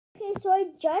So I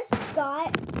just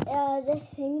got the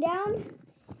thing down,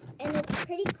 and it's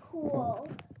pretty cool.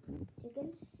 You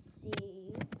can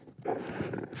see.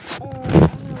 And I'm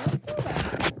gonna look through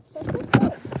it. So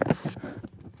let's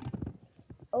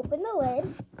open the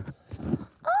lid.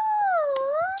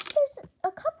 Oh, there's a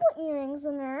couple earrings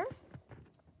in there.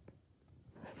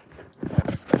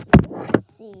 Let's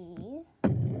see.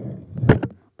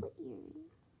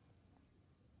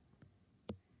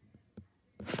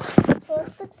 So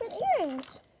let's look for the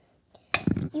earrings.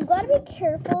 You gotta be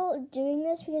careful doing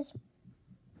this because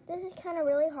this is kind of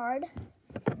really hard.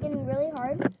 Getting really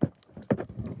hard.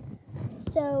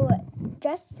 So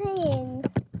just saying,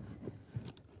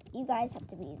 you guys have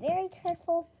to be very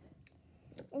careful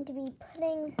and to be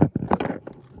putting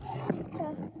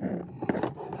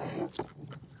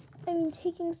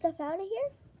taking stuff out of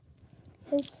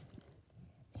here is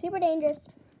super dangerous.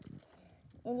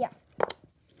 And yeah.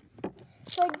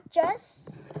 So I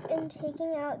just am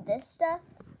taking out this stuff,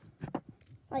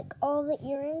 like all the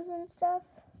earrings and stuff,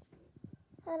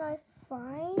 and I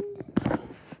find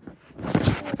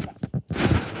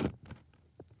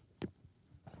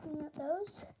taking out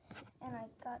those, and I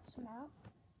got some out.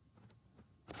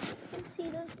 You can see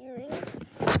those earrings.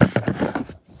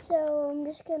 So I'm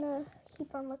just gonna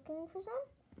keep on looking for some.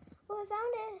 Oh, I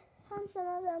found it. Found some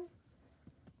of them.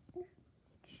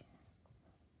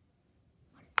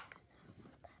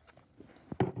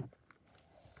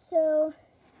 So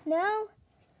now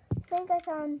I think I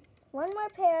found one more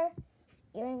pair of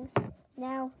earrings.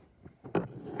 Now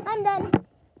I'm done.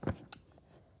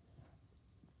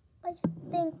 I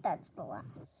think that's the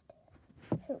last,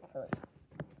 hopefully.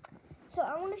 So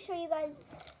I want to show you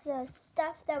guys the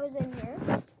stuff that was in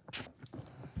here.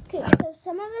 Okay, so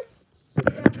some of the stuff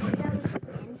that was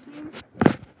in here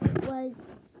was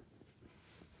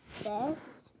this.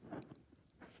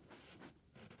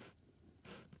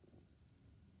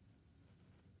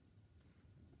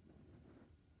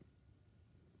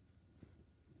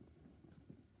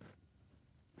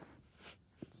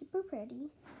 Super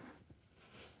pretty.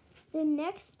 The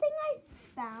next thing I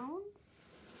found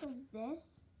was this.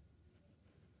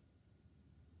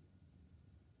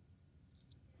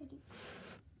 Pretty.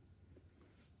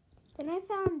 Then I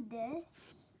found this.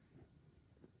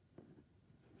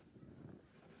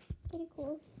 Pretty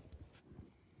cool.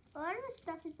 A lot of the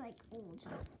stuff is like old.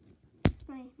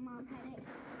 My mom had it.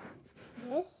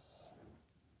 This.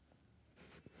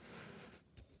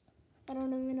 I don't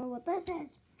even know what this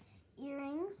is.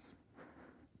 Earrings.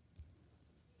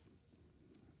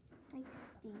 Like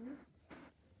these.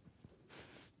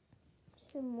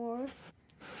 Some more.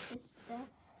 This stuff.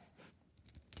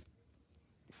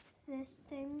 This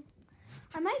thing.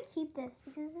 I might keep this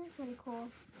because this is pretty cool.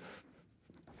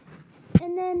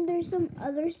 And then there's some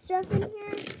other stuff in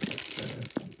here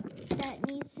that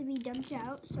needs to be dumped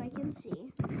out so I can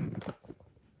see.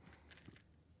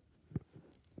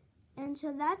 And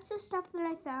so that's the stuff that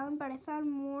I found, but I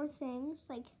found more things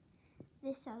like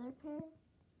this other pair.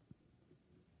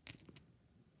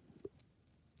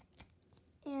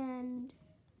 And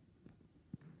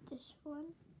this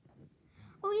one.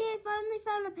 Oh yeah, I finally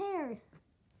found a pair.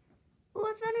 Oh,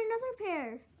 I found another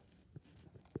pair.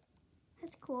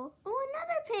 That's cool. Oh,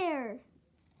 another pair.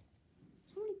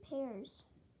 So many pairs.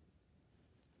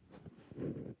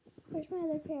 Where's my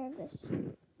other pair of this?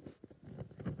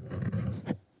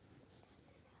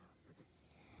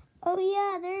 Oh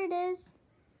yeah, there it is.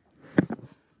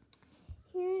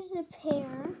 Here's a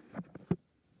pair.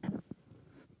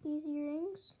 These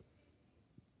earrings.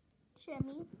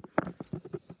 Shimmy.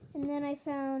 And then I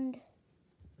found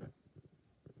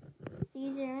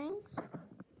these earrings.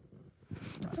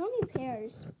 So many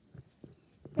pairs.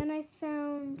 Then I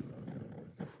found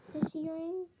this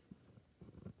earring.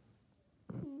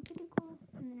 Pretty cool.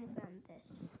 And then I found this.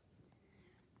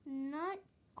 Not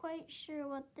quite sure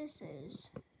what this is,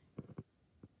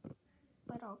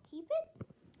 but I'll keep it.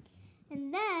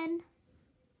 And then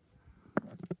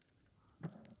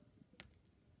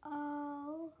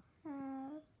I'll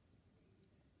have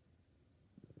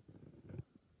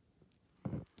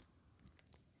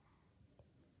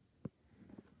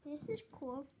this is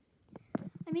cool.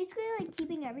 I'm basically like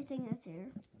keeping everything that's here.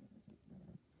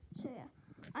 So yeah.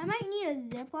 I might need a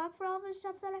Ziploc for all the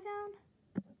stuff that I found.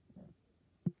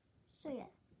 So yeah.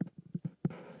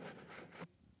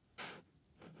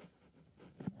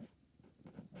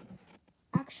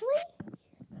 Actually,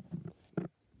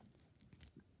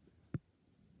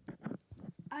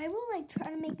 I will like try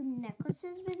to make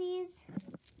necklaces with these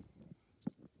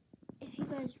if you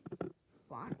guys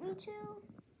want me to.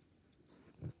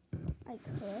 I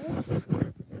could.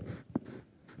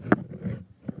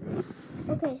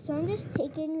 Okay, so I'm just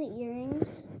taking the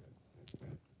earrings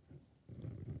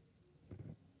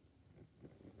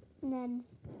and then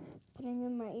putting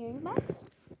them in my earring box,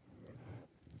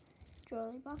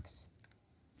 jewelry box.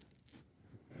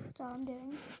 That's all I'm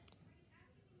doing.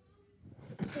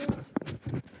 Okay.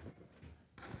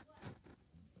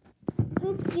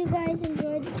 Hope you guys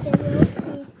enjoyed the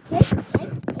video. Please hit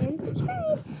like and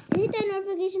subscribe and hit that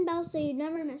notification bell so you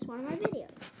never miss one of my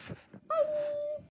videos.